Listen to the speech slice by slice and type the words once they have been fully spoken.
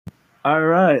All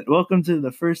right, welcome to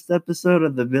the first episode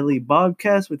of the Billy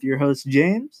Bobcast with your host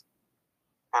James.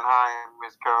 And hi, I'm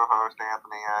his co-host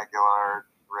Anthony Aguilar,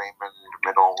 Raymond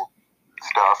Middle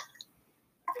stuff.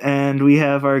 And we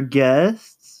have our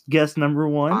guests. Guest number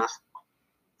one.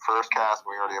 First cast,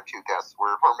 we already have two guests.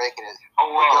 We're making it.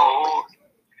 Hello.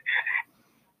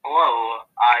 Hello,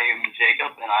 I'm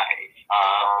Jacob, and I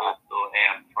also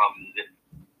am from this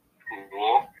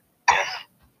school. Yes.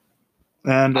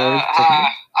 And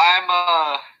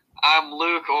I'm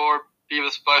Luke, or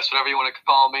Beavis Spice, whatever you want to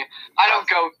call me. I don't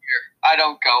go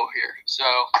here, so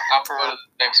I'm going to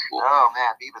the same school. Oh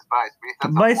man, Beavis Spice.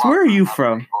 Vice, where are you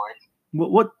from?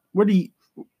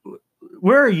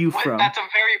 Where are you from? That's a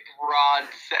very broad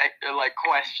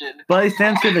question. Vice,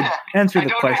 answer the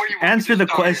question. Answer the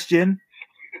question.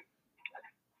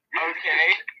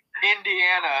 Okay,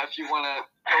 Indiana, if you want to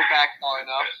go back far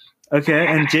enough. Okay,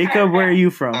 and Jacob, where are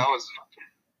you from?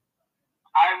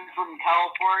 I'm from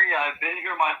California. I've been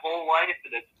here my whole life,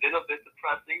 and it's been a bit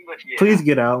depressing, but yeah. Please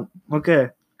get out. Okay.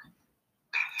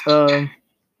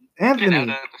 Anthony. Get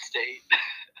out of the state.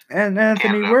 And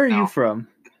Anthony, Canada, where are no. you from?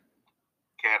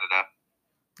 Canada.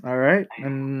 All right,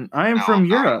 and I am from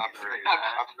Europe.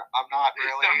 I'm not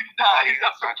really. He's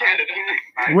not from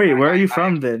Canada. Wait, where are you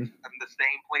from then? I'm the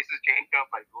same place as Jacob.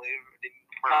 I live in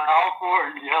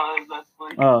California, that's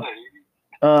like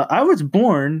I was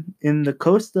born in the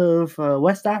coast of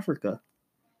West Africa.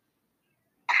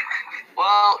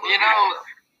 Well,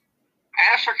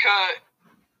 Africa.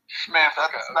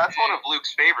 That's one of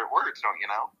Luke's favorite words, don't you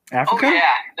know? Africa? Oh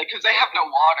yeah, because they have no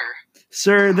water.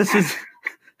 Sir, this is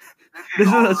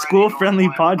a school-friendly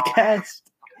podcast.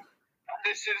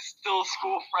 This is still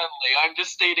school friendly. I'm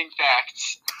just stating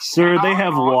facts. Sir, they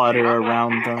have water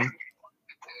around them.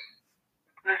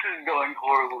 This is going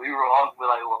horribly wrong, but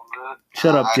I love it.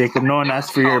 Shut up, Jacob. No one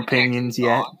asked for your opinions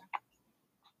yet.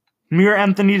 Me or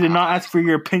Anthony did not ask for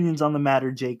your opinions on the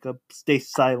matter, Jacob. Stay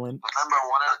silent. Remember,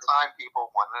 one at a time,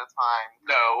 people. One at a time.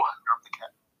 No.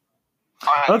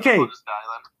 All right, Okay. we'll just die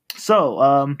then. So,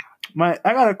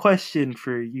 I got a question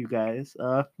for you guys.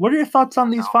 What are your thoughts on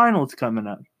these finals coming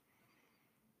up?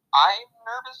 I'm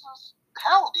nervous as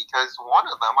hell because one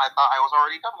of them I thought I was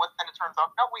already done with, and it turns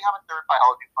out, no, we have a third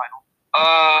biology final.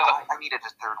 I needed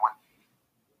a third one.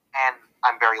 And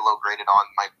I'm very low graded on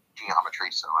my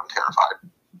geometry, so I'm terrified.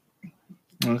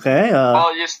 Okay.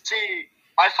 Well, you see,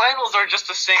 my finals are just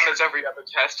the same as every other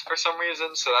test for some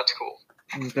reason, so that's cool.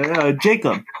 Okay.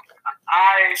 Jacob.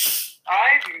 I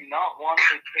do not want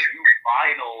to do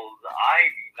finals.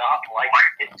 I do not like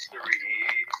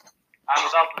history. I'm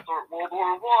about to start World War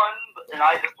I, and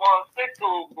I just want to fix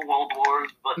all the World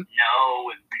Wars, but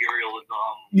no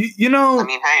imperialism. You know. I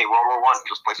mean, hey, World War I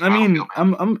just plays.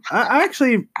 I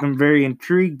actually am very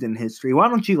intrigued in history. Why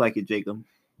don't you like it, Jacob?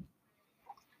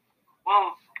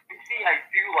 Well, you see, I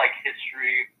do like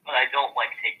history, but I don't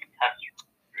like taking tests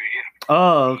for history.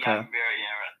 Oh, okay. I'm very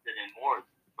interested in wars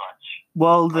and such.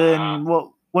 Well, then,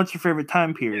 what's your favorite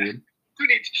time period? Who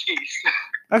needs peace?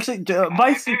 Actually,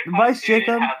 Vice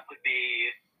Jacob.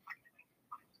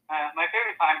 My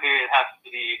favorite time period has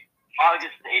to be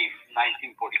August 8th,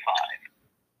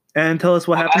 1945. And tell us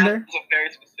what happened there? That's very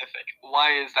specific.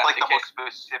 Why is that like the the case?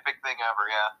 most specific thing ever,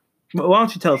 yeah. Why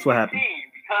don't you tell us what happened?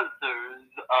 Because there's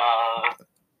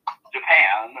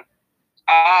Japan.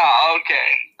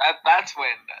 Okay. That's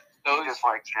when He just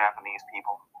likes Japanese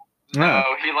people.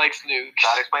 No, he likes nukes.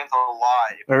 That explains a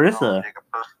lot. If you Arissa. know Jacob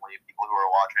personally, people who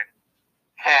are watching.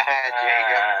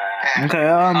 Jacob. Okay,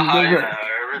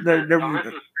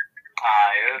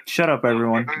 shut up,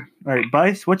 everyone. All right,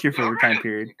 Vice, what's your favorite time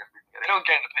period? I don't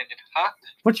get an opinion, huh?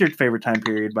 What's your favorite time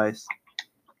period, Vice?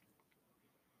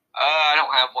 I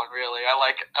don't have one really. I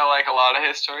like a lot of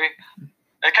history.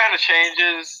 It kind of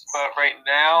changes, but right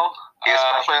now, He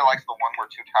especially likes the one where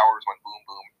two towers went boom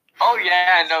boom. Oh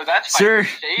yeah, no, that's my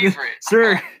favorite.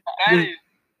 Sir, That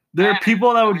there are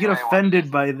people that would get Anyway,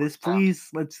 offended by this. Please,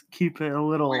 let's keep it a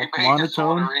little We may just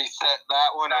monotone. want to reset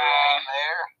that one right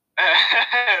there.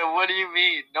 what do you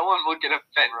mean? No one will get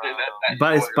offended at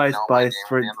that. Vice,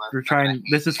 we're trying.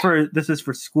 This is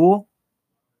for school.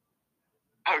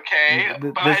 Okay,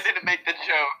 but I didn't make the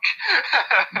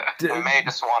joke. We may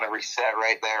just want to reset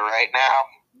right there, right now.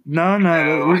 No,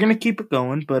 we're gonna keep it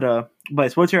going. But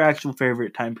Vice, what's your actual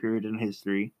favorite time period in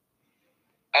history?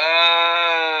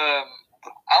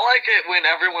 I like it when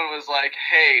everyone was like,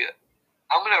 "Hey,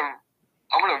 I'm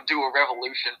gonna do a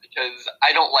revolution because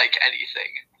I don't like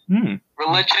anything.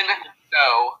 Religion,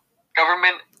 no.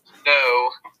 Government,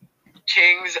 no.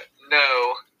 Kings,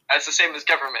 no. That's the same as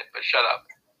government, but shut up.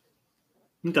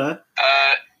 Okay.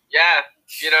 Yeah.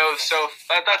 So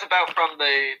that's about from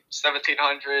the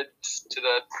 1700s to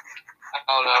the,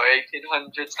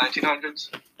 1800s, 1900s.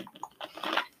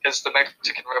 Because the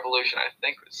Mexican Revolution, I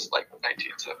think, was like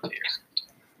 1970 or something.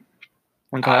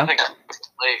 Okay. I think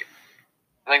that's late.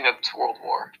 I think that's World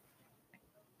War.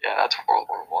 Yeah, that's World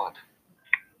War One.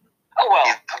 Oh well,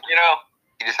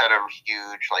 He just had a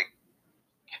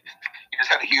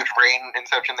huge brain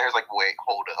inception there. It's like, wait,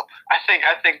 hold up. I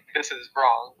think this is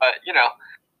wrong, but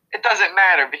it doesn't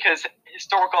matter because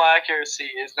historical accuracy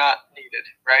is not needed,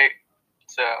 right?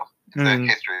 So it's a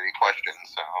history question,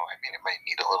 so I mean, it might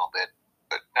need a little bit,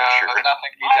 but sure.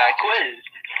 Nothing needs accuracy.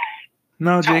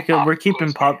 No, Jacob, we're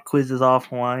keeping pop quizzes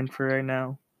offline for right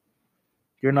now.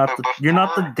 You're not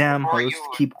the damn host.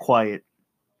 Keep quiet.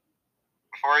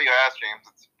 Before you ask, James,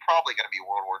 it's probably going to be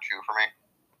World War II for me.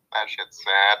 That shit's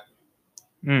sad.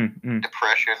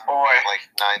 Depression, like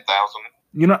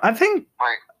 9,000. I think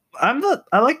I'm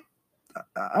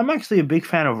actually a big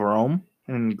fan of Rome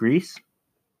and Greece.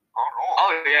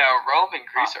 Oh yeah, Rome and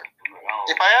Greece are.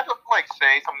 If I had to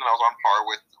say something that was on par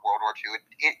with World War II,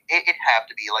 it'd have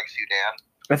to be like Sudan.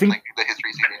 I think the history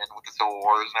of Sudan with the civil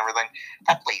wars and everything.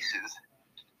 That place is.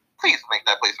 Please make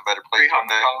that place a better place one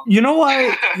day. You know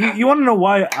why? you want to know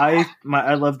why I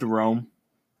loved Rome?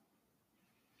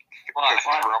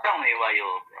 Tell me why you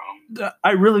love Rome.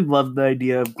 I really loved the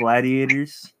idea of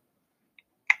gladiators.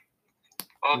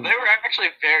 Well, they were actually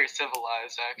very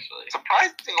civilized, actually.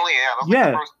 Surprisingly, yeah. Those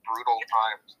were the most brutal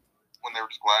times when they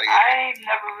were just gladiators. I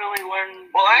never really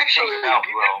learned about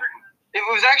Rome. It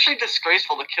was actually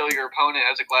disgraceful to kill your opponent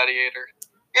as a gladiator.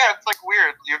 Yeah, it's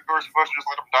weird. You were supposed to just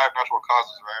let them die of natural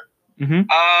causes, right? Mm-hmm.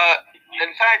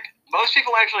 In fact, most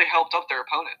people actually helped up their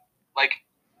opponent.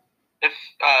 If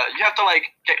you have to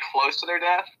get close to their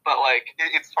death, but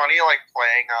it's funny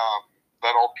playing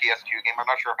that old PS2 game. I'm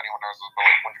not sure if anyone knows this, but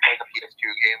when you play the PS2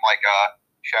 game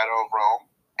Shadow of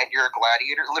Rome, and you're a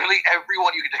gladiator, literally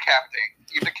everyone you can decapitate.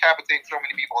 You decapitate so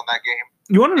many people in that game.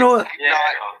 You want to know? Not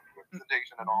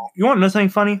representation at all. You want to know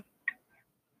something funny?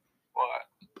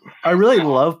 What? I really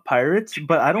love pirates,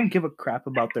 but I don't give a crap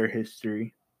about their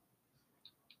history.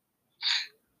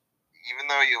 Even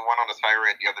though you went on a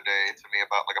tirade the other day to me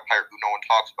about a pirate who no one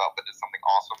talks about but did something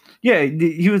awesome. Yeah,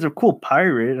 he was a cool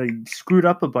pirate. He screwed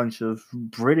up a bunch of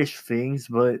British things,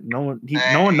 but no one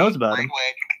knows about him.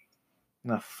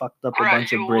 Fucked up a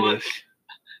bunch of British.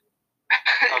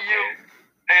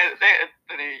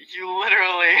 Anthony, you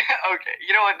literally. Okay,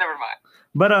 you know what? Never mind.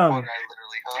 But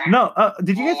no.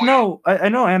 Did you guys know? I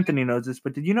know Anthony knows this,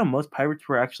 but did you know most pirates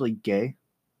were actually gay?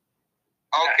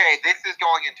 Okay, this is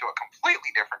going into a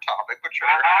completely different topic, but sure.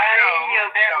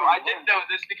 I didn't know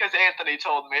this because Anthony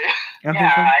told me.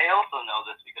 I also know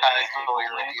this because I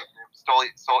stole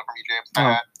it from you, James.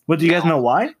 But do you guys know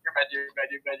why?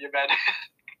 You're bad.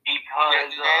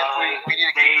 Because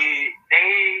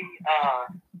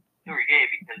they were gay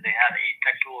because they had a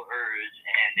sexual urge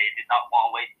and they did not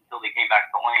want to wait until they came back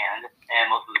to land, and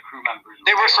most of the crew members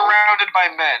they were surrounded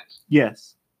by men.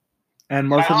 Yes. And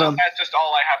most of them. That's just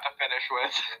all I have to finish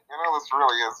with. This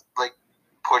really is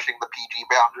pushing the PG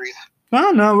boundaries.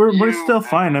 No, we're still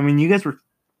fine. I mean, you guys were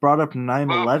brought up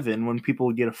 9/11 when people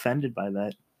would get offended by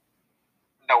that.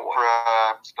 No one.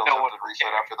 Still no one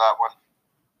reset after that one.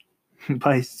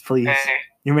 Please. Hey,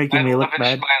 you're making me look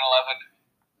bad. 9/11.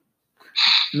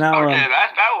 Now, okay,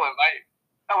 that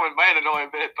one might annoy a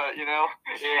bit, but Yeah.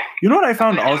 You know what I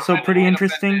found also pretty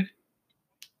interesting?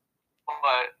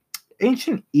 What?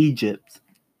 Ancient Egypt.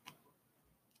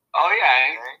 Oh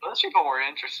yeah, those people were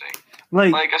interesting.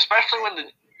 Especially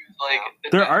when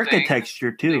their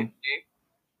architecture too.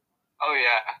 Oh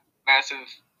yeah, massive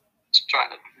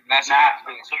triangles,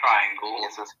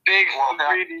 big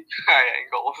 3D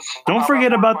triangles. Don't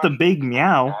forget about the big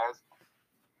meow.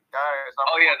 Guys,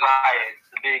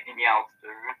 the big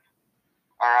meowster.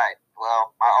 All right,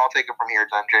 well, I'll take it from here,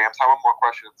 then, James. How about more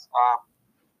questions?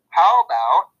 How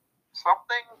about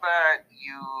something that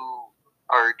you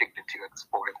are addicted to at this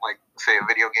point, say a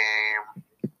video game?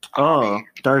 Oh,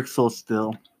 Dark Souls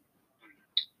still.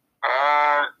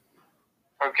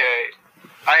 Okay.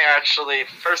 I actually,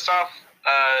 first off,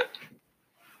 I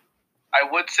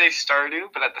would say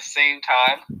Stardew, but at the same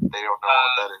time, they don't know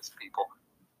what that is, people.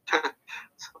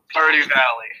 Stardew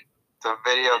Valley. It's a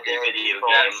video game.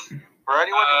 Yes. For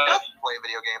anyone who doesn't play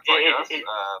video games us.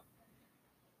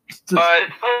 But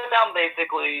put it down,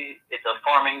 basically, it's a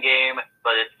farming game,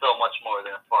 but it's so much more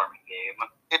than a farming game.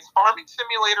 It's Farming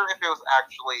Simulator if it was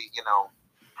actually,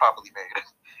 properly made.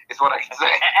 Is what I can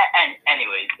say.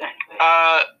 Anyways.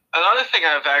 Another thing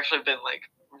I've actually been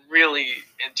really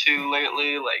into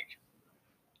lately,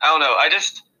 I don't know.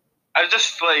 I've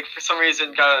just like for some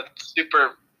reason got a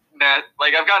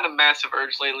I've gotten a massive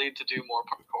urge lately to do more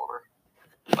parkour,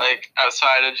 like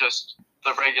outside of just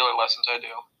the regular lessons I do.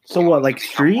 So what, like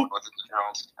street?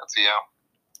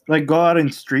 Like go out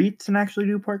in streets and actually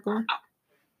do parkour?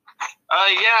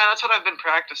 Yeah, that's what I've been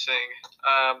practicing.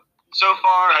 So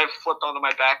far I've flipped onto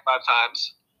my back 5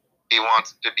 times. He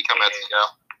wants to become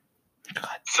Ezio.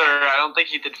 God. Sir, I don't think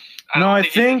he did. I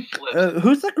think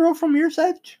who's the girl from Mirror's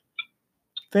Edge?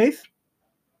 Faith?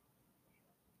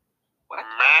 What?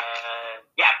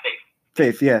 Yeah, Faith.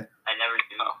 Faith, yeah. I never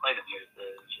do play the Mirror's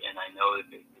Edge, and I know that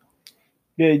Faith.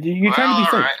 Yeah, you're trying to be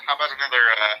Faith. Right. How about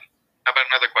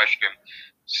another question?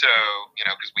 So,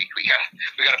 because we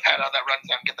gotta pad out that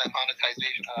runtime, get that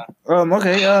monetization.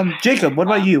 Okay. Jacob, what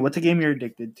about you? What's a game you're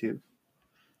addicted to?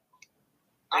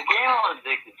 The game I'm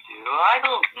addicted to, I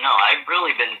don't know. I've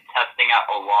really been testing out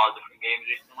a lot of different games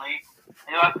recently.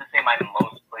 I have to say my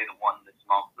most played one this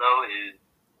month, though, is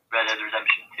Red Dead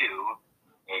Redemption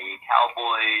 2, a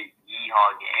cowboy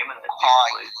yeehaw game. And it's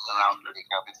around the...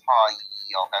 It's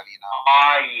I'll have you know.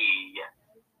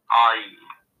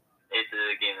 It's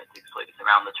a game that takes place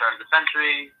around the turn of the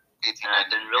century, and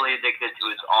I've been really addicted to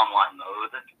its online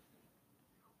mode. It's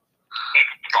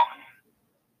fun.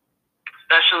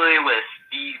 Especially with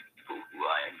the people who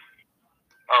I am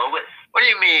with. What do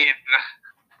you mean?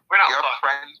 We're not Your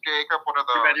friends, Jacob? What are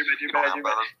those? You bet.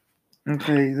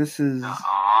 Okay, this is...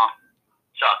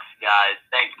 Shucks, guys.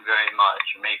 Thank you very much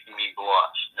for making me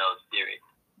blush. No, serious.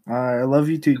 I love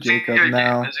you too, Jacob.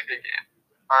 Now. It's a good game.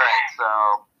 Alright,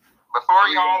 so... Before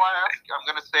y'all ask, I'm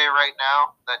going to say right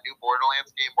now, that new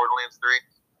Borderlands game, Borderlands 3...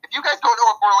 If you guys don't know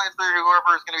what Borderlands 3 or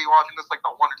whoever is going to be watching this, like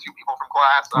the 1 or 2 people from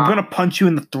class... I'm going to punch you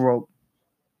in the throat.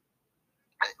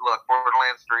 Look,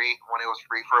 Borderlands 3, when it was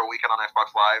free for a weekend on Xbox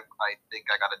Live, I think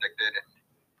I got addicted.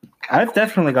 I've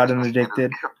definitely gotten addicted.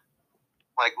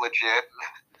 Like, legit.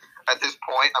 At this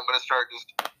point, I'm going to start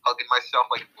just hugging myself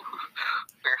like,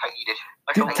 I need it.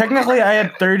 Technically, I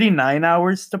had 39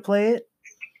 hours to play it.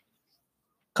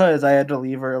 Because I had to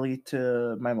leave early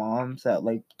to my mom's at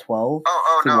like 12.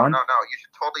 Oh, no. You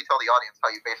should totally tell the audience how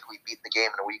you basically beat the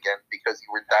game in a weekend because you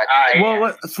were that...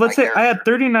 Well, let's say I had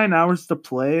 39 hours to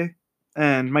play.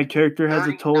 And my character has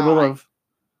 39. A total of,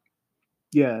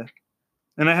 yeah,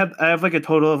 and I have like a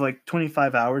total of like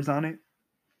 25 hours on it.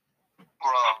 Bro,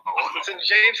 so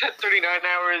James had 39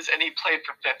 hours and he played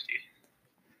for 50.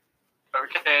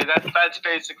 Okay, that's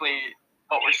basically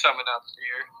what we're summing up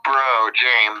here. Bro,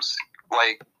 James,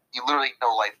 like you literally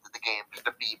know life of the game just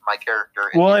to beat my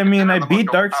character. Well, I mean, I beat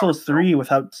Dark Souls 3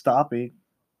 without stopping.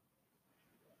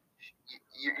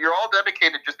 You're all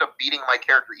dedicated just to beating my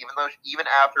character, even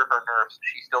after her nerfs,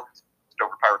 she's still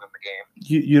overpowered in the game.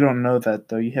 You don't know that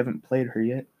though. You haven't played her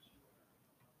yet.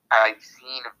 I've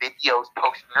seen videos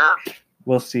post nerf.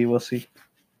 We'll see.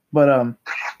 But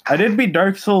I did beat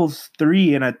Dark Souls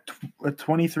 3 in a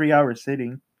 23-hour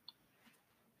sitting.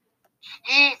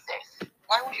 Jesus,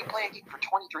 why would you play a game for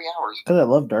 23 hours? Because I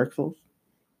love Dark Souls.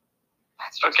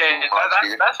 That's a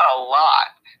lot.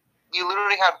 You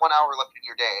literally had 1 hour left in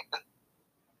your day.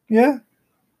 Yeah.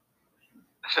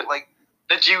 Like,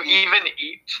 did you even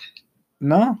eat?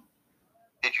 No.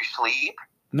 Did you sleep?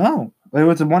 No. It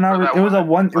was a 1 hour. It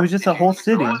was just a whole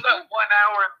sitting. What was that 1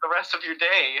 hour the rest of your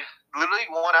day? Literally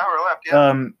 1 hour left.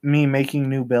 Yeah. Me making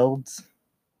new builds.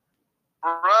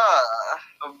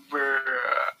 Bruh.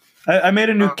 I made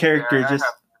a new character. All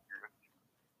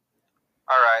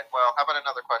right. Well, how about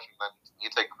another question then? You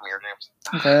take it from here, James.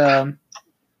 Okay.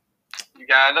 You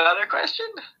got another question?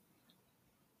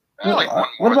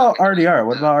 What about RDR?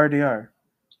 What about RDR?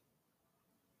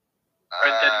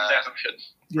 Red Dead Redemption.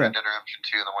 Yeah. Red Dead Redemption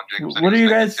 2, the one Jacob said. What are you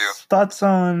guys' thoughts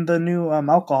on the new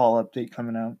alcohol update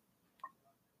coming out?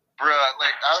 Bruh,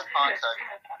 like, out of context.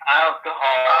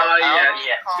 Alcohol. Yeah.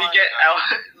 We get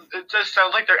it just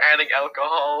sounds like they're adding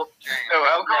alcohol. No,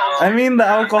 alcohol. I mean the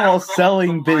alcohol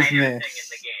selling business.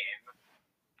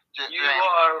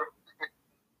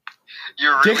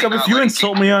 Jacob, if you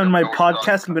insult me on my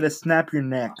podcast, I'm going to snap your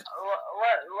neck.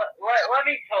 Let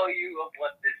me tell you of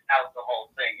what this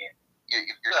alcohol thing is.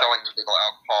 You're selling illegal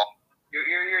alcohol.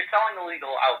 You're selling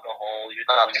illegal alcohol. You're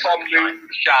selling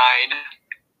moonshine.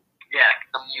 Yeah,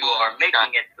 you are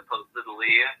making it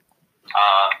supposedly,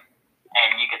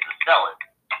 and you get to sell it.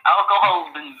 Alcohol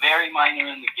has been very minor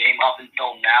in the game up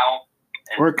until now.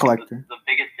 Or a collector. The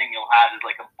biggest thing you'll have is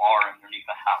like a bar underneath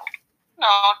a house. No,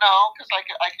 because I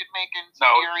could make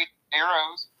incendiary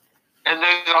arrows. And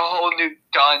there's a whole new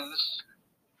guns.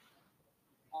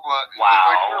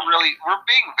 Wow. We're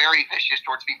being very vicious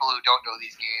towards people who don't know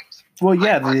these games. Well,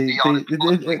 yeah, Oh yeah,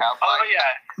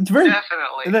 it's very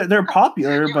definitely. they're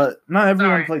popular, but not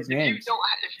everyone plays If you games. if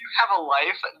you have a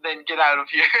life, then get out of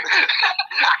here.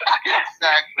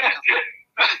 Exactly.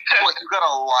 What, you got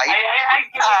a life?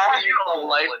 I You got a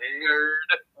life,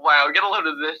 nerd. Wow, get a load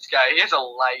of this guy. He has a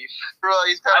life. Bro,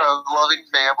 he's got a loving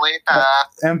family.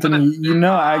 Anthony, you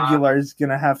know Aguilar's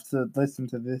gonna have to listen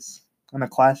to this in the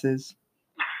classes.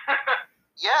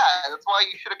 Yeah, that's why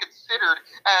you should have considered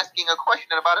asking a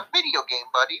question about a video game,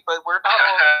 buddy. But we're not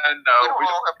all, we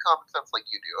don't all have common sense like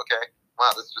you do, okay?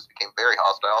 Wow, this just became very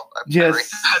hostile. I'm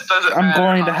Yes, sorry. I'm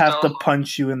going to have to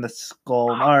punch you in the skull.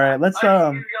 All right, let's You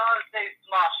gotta say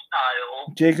Smash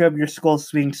style. Jacob, your skull's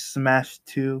being smashed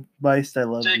too. Bice, I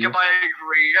love Jacob, you. I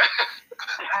agree.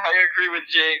 I agree with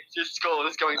James. Your skull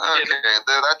is going to Okay, get it.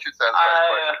 that should satisfy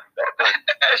the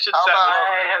question.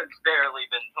 I have barely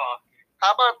been talking.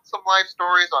 How about some life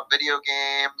stories on video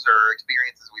games or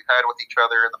experiences we've had with each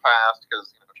other in the past?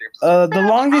 Because James. The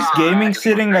longest gaming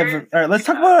sitting I've. All right, let's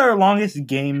talk about our longest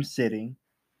game sitting.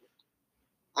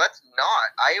 Let's not.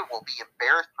 I will be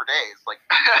embarrassed for days. Like,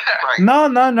 right. No.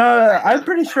 I'm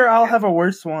pretty sure I'll have a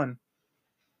worse one.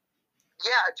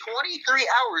 Yeah, 23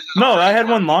 hours. No, I had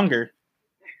one longer.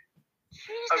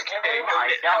 Okay, oh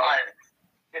my god.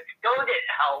 Just go get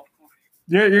help.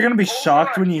 You're gonna be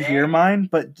shocked when you hear mine,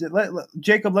 but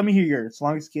Jacob, let me hear yours.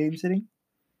 Longest game sitting?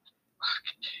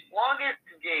 Longest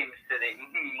game sitting.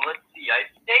 Let's see. I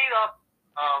stayed up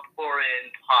for an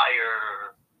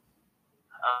entire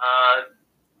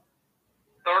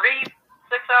 36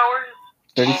 hours.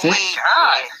 36?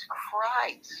 God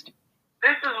Christ.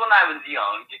 This is when I was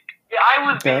young. Yeah, I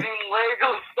was beating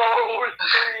Lego Star Wars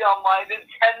 3 on my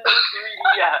Nintendo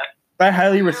 3DS. I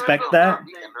highly respect that.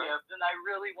 And I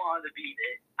really wanted to beat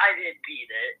it. I did beat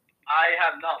it. I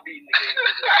have not beaten the game to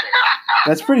this day.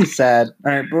 That's pretty sad.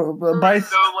 All right, Bice.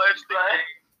 Bice.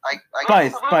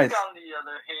 On the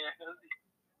other hand.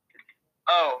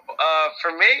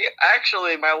 For me,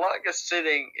 actually, my longest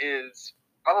sitting is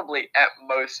probably at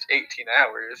most 18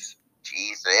 hours.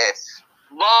 Jesus.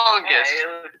 Longest.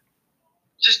 Hey,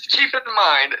 Just keep in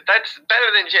mind, that's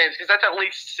better than James, because that's at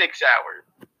least 6 hours.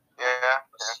 Yeah.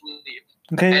 Sleep.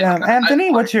 Okay, Anthony,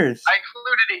 what's yours? I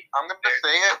included it. I'm going to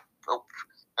say it. Oh,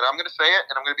 and I'm going to say it,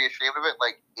 and I'm going to be ashamed of it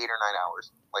like 8 or 9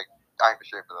 hours. Like, I'm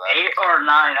ashamed of that. 8 or 9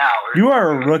 hours. You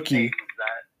are a rookie.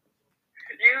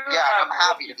 Yeah, I'm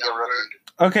happy to be a rookie.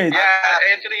 Okay.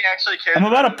 Yeah, Anthony actually cares. I'm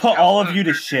about to put all of you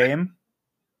to shame.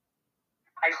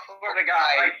 I swear to God,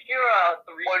 I hear a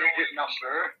 3-digit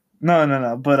number.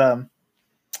 No. But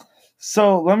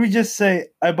so let me just say,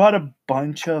 I bought a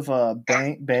bunch of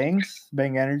Bang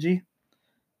Energy,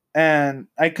 and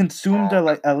I consumed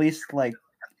at least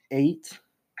 8,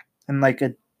 and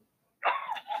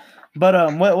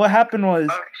But what happened was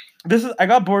I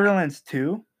got Borderlands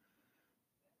 2.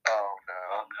 Oh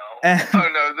no! And oh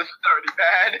no, this is already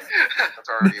bad. That's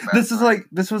already bad.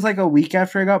 This was a week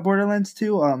after I got Borderlands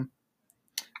 2.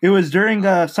 It was during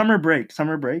summer break,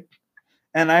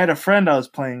 and I had a friend I was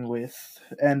playing with,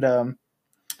 and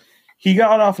he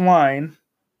got offline,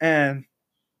 and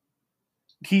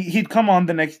he'd come on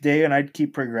the next day, and I'd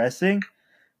keep progressing.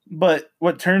 But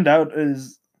what turned out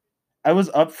is I was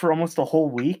up for almost a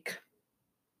whole week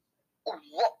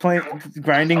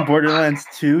grinding Borderlands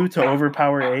 2 to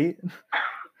overpower 8.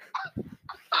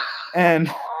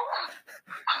 And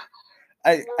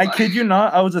I kid you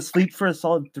not, I was asleep for a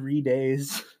solid 3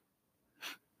 days.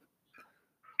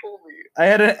 I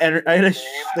had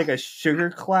a sugar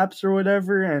collapse or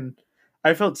whatever, and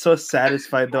I felt so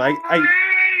satisfied though.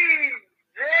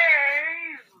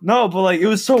 No, but it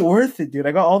was so worth it, dude.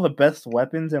 I got all the best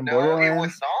weapons in Borderlands. It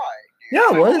was not, dude.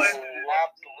 Yeah, it was.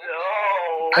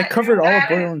 No, I covered all of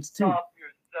Borderlands 2. Stop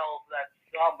yourself that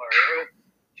summer.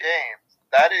 James,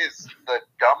 that is the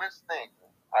dumbest thing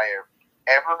I have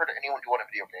ever heard anyone do on a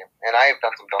video game, and I have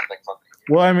done some dumb things on video games.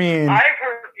 Well, I mean, I've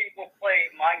heard people play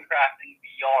Minecraft in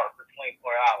VR for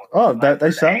 24 hours. Oh,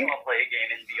 I saw. Anyone play a game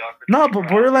in VR for 24 No, but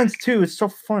Borderlands 2 is so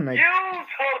fun. You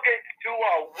took it to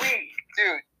a week.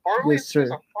 Dude, Borderlands Yes, sir.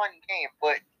 is a fun game,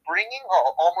 but bringing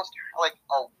almost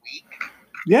a week.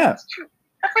 Yeah.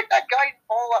 That's like that guy in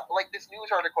Fallout, this news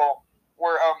article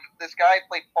where this guy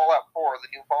played Fallout 4, the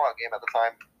new Fallout game at the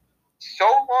time. So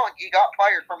long, he got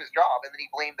fired from his job, and then he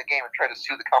blamed the game and tried to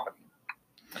sue the company.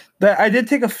 I did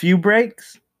take a few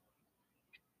breaks.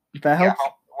 If that helps. So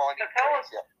tell us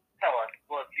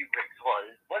what a few breaks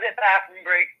was. Was it bathroom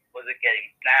break? Was it getting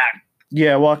snacks?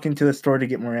 Yeah, walk into the store to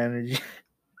get more energy.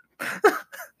 You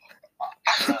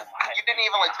didn't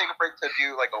even take a break to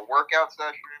do a workout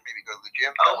session, maybe go to the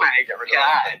gym. Oh my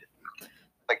god!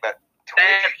 like that.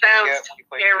 That Twitch sounds you get when you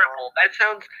play terrible. That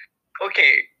sounds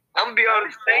okay. I'm gonna be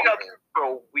honest. Staying up for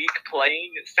a week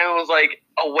playing sounds like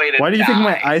a way to. Why do you die. think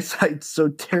my eyesight's so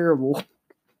terrible?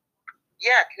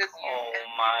 Yeah, because Oh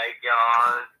my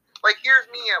god. like here's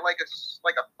me at like a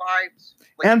 5.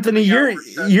 Like, Anthony, 3 your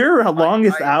hours, your I-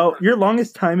 longest I- out your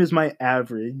longest time is my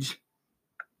average.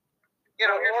 You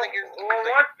know, here's the Well,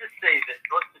 thing. let's just say this.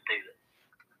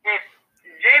 If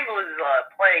James was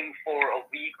playing for a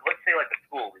week, let's say like a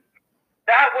school week,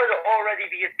 that would already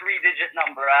be a 3-digit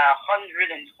number,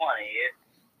 120.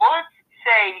 Let's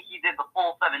say he did the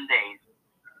full 7 days.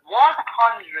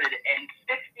 158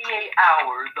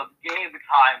 hours of game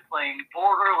time playing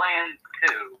Borderlands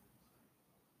 2.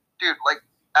 Dude, like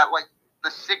at like the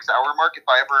 6-hour mark, if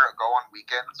I ever go on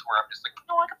weekends where I'm just like,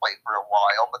 I can play for a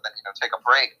while, but then take a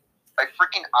break. My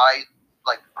freaking eyes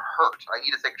like hurt. I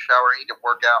need to take a shower. I need to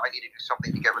work out. I need to do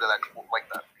something to get rid of that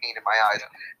that pain in my eyes.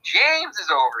 James is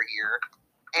over here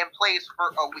and plays for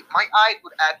a week. My eyes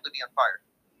would actually be on fire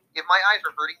if my eyes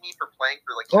are hurting me for playing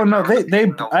for like. Oh 6 no, hours.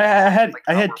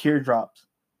 I had teardrops.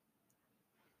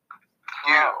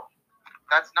 Dude,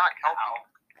 that's not healthy.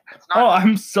 It's not. Oh,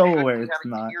 I'm so you aware shouldn't it's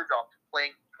be having not. teardrops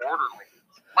playing Borderlands.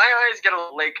 My eyes get a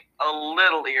little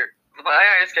My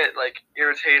eyes get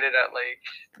irritated at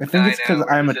I think it's because 9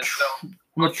 I'm a hours, true, and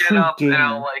I'm a I'll get true up and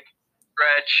I'll gamer.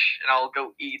 stretch and I'll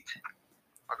go eat.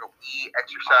 I'll go eat,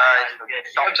 exercise.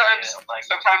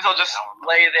 Sometimes I'll just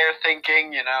lay there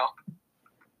thinking,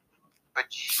 But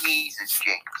Jesus,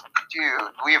 James, dude,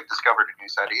 we have discovered a new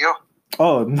side of you.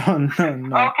 Oh no.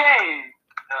 Okay.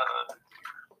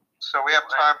 So we have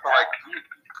time for like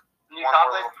New one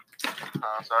topic?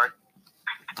 more. Sorry.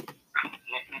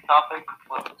 New topic?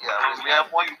 Yeah,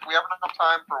 we have enough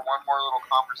time for one more little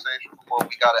conversation before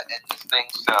we gotta end this thing.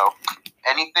 So,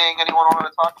 anything anyone want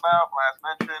to talk about? Last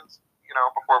mentions,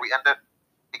 before we end it,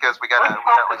 because we gotta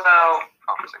talk about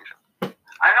conversation.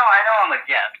 I know I'm a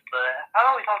guest, but how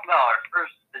about we talk about our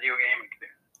first video game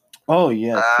experience? Oh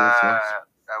yes.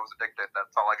 I was addicted.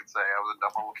 That's all I can say. I was a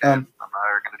dumb little kid. I'm not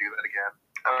ever gonna do that again.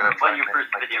 What your first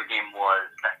video game was?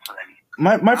 That's what I mean.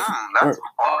 That's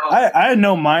hard. I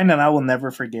know mine and I will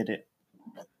never forget it.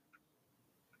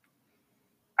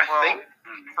 Well,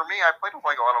 for me, I played with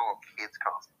like a lot of little kids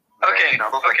consoles. Okay,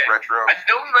 those like retro. I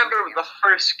don't remember the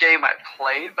first game I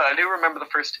played, but I do remember the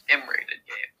first M-rated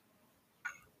game.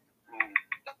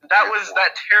 That was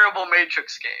that terrible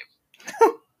Matrix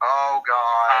game. Oh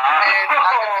god. And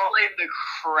I played the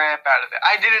crap out of it.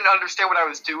 I didn't understand what I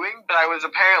was doing, but I was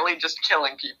apparently just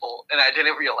killing people, and I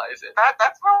didn't realize it.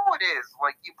 That's how it is.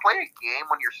 Like, you play a game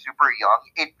when you're super young,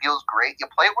 it feels great. You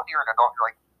play it when you're an adult, you're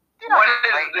like, what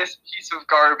is this piece of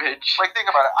garbage? Like, think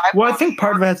about it. Well, I think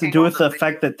part of it has to do with the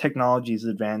fact that technology is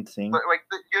advancing. But,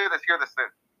 hear this.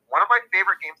 One of my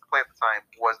favorite games to play at the time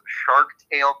was Shark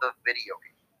Tale, the video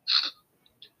game.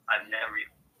 I've never.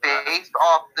 Based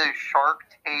off the Shark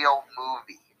Tale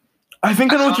movie. I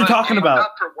think I know what you're talking about.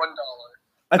 For $1.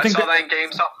 I saw that in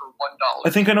GameStop for $1. I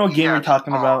think I know what game you're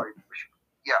talking about.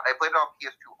 Yeah, I played it on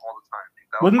PS2 all the time.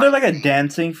 Dude. Wasn't there like a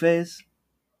dancing phase?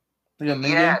 Like a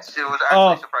mini game? Yes, it was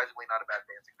actually surprisingly not a bad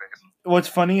dancing phase. What's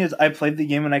funny is I played the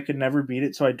game and I could never beat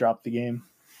it, so I dropped the game.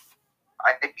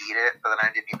 I beat it, but then I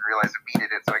didn't even realize I beat it,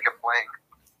 so I kept playing.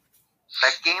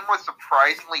 That game was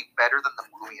surprisingly better than the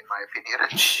movie, in my opinion.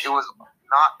 It was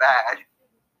not bad.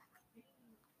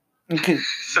 Okay.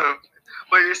 So,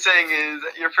 what you're saying is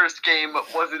your first game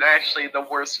wasn't actually the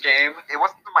worst game? It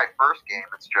wasn't my first game,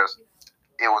 it's just,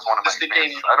 it was one of my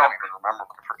games. I don't even remember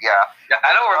my first. Yeah,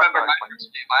 I don't remember my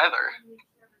first game either.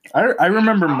 I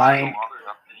remember mine.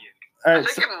 I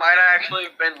think it might have actually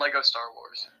been Lego Star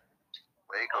Wars.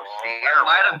 Lego It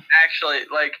might have actually,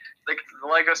 the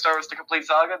Lego Star Wars The Complete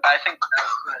Saga, but I think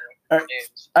that's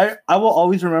games. I will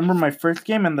always remember my first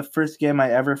game and the first game I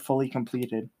ever fully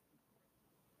completed.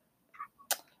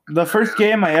 The first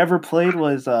game I ever played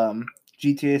was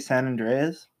GTA San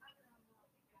Andreas.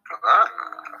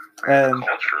 And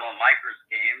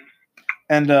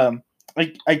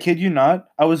I kid you not,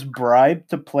 I was bribed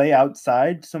to play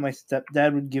outside, so my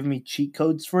stepdad would give me cheat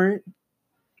codes for it.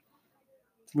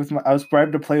 I was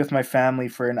bribed to play with my family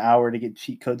for an hour to get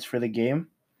cheat codes for the game.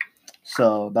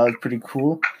 So that was pretty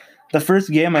cool. The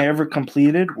first game I ever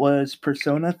completed was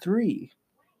Persona 3.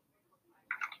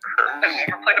 I've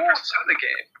never played a Persona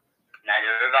game. Neither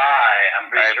have I. I'm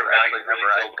pretty sure I really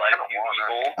killed quite a few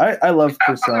people. I love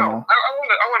Persona.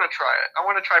 I want to try it. I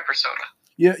want to try Persona.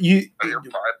 Yeah, you're 5,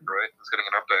 right? It's getting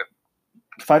an update.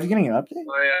 5's getting an update?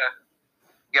 Oh, yeah.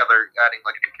 Yeah, they're adding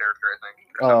like a new character, I think.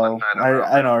 I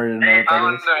already know what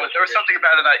that is. There was something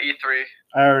about it at E3.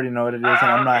 I already know what it is,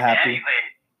 and I'm not happy. Anyway.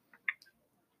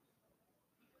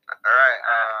 All right.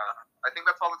 I think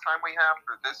that's all the time we have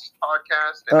for this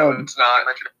podcast. It's not.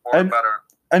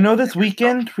 I know this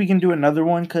weekend we can do another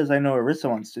one because I know Arissa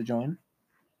wants to join.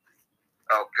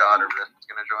 Oh God, Arissa's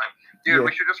gonna join. Dude,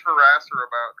 we should just harass her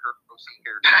about her OC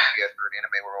character she has for an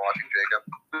anime we're watching, Jacob.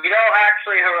 We don't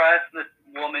actually harass this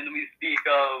woman we speak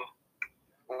of.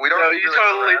 We don't. No, you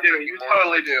totally do. You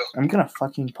totally do. I'm gonna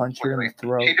fucking punch her in the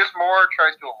throat. She just more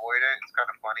tries to avoid it. It's kind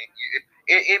of funny.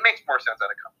 It makes more sense out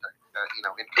of context.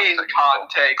 In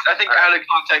context. I think out of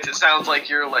context, it sounds like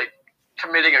you're like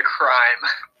committing a crime.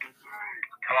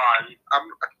 Come on.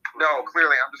 No,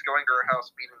 clearly I'm just going to her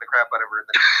house, beating the crap out of her, and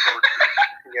then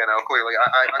clearly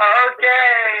I'm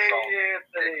okay,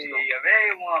 Anthony, you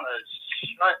may want to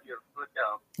shut your foot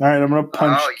down. All right, I'm gonna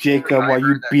punch Jacob while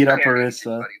you beat up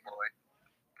Arissa.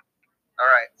 All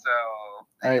right, so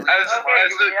as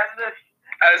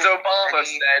Obama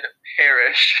said,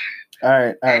 perish. All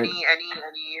right. Any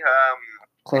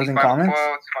closing final comments?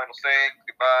 Quotes, final saying,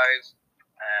 goodbyes.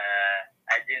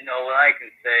 I do know what I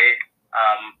can say.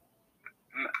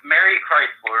 Mary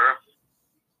Chrysler.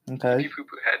 Okay.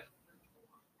 Poo-poo head.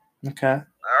 Okay.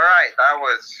 All right, that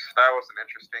was an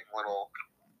interesting little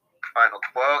final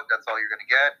quote. That's all you're gonna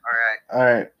get. All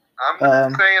right. I'm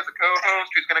gonna say as a co-host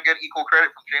who's gonna get equal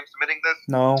credit from James submitting this.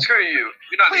 No. Screw you.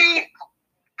 You're not.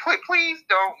 Please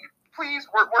don't. Please,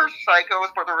 we're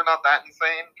psychos, but we're not that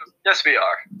insane. Yes, we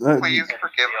are. Please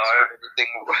forgive us for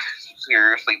anything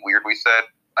seriously weird we said.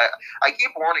 I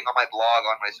keep warning on my blog,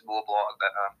 on my school blog,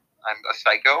 that I'm a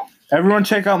psycho. Everyone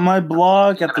check out my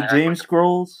blog at the James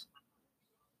Scrolls.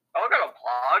 I got a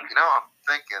blog. I'm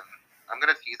thinking, I'm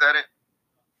going to tease at it.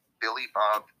 Billy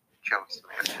Bob Jones.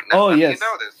 Yes. You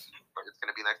know this, but it's going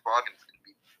to be next blog, and it's going to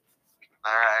be...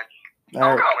 All right.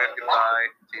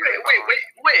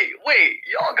 Wait.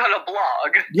 Y'all got a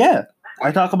blog? Yeah.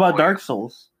 I talk about Dark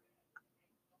Souls.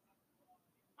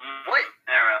 Wait.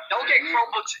 Don't get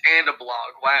Chromebooks and a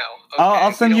blog. Wow. Okay.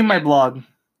 I'll send you my blog.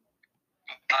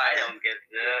 I don't get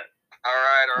that.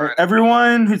 All right.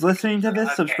 Everyone who's listening to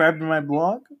this, subscribe to my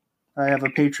blog. I have a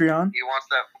Patreon. He wants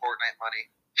that Fortnite money.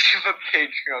 You have a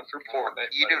Patreon for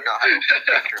Fortnite. You do not have a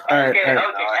Patreon. All right.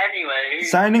 Anyway.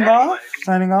 Signing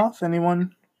off.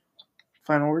 Anyone?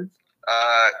 Final words?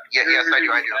 Yes, I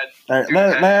do. All right,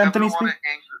 let Anthony speak.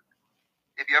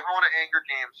 If you ever want to anger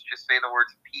James, just say the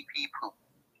words pee poop.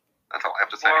 That's all I have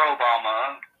to say. Or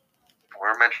Obama.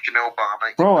 Or mention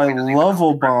Obama. Bro, I love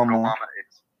Obama.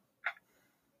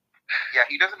 Yeah,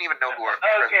 he doesn't even know who our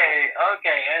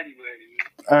Okay, anyway.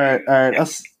 All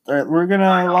right, we're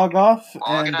gonna log off,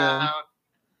 and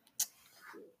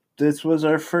this was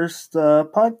our first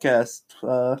podcast.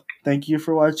 Thank you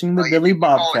for watching the Billy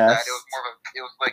Bobcast. It was like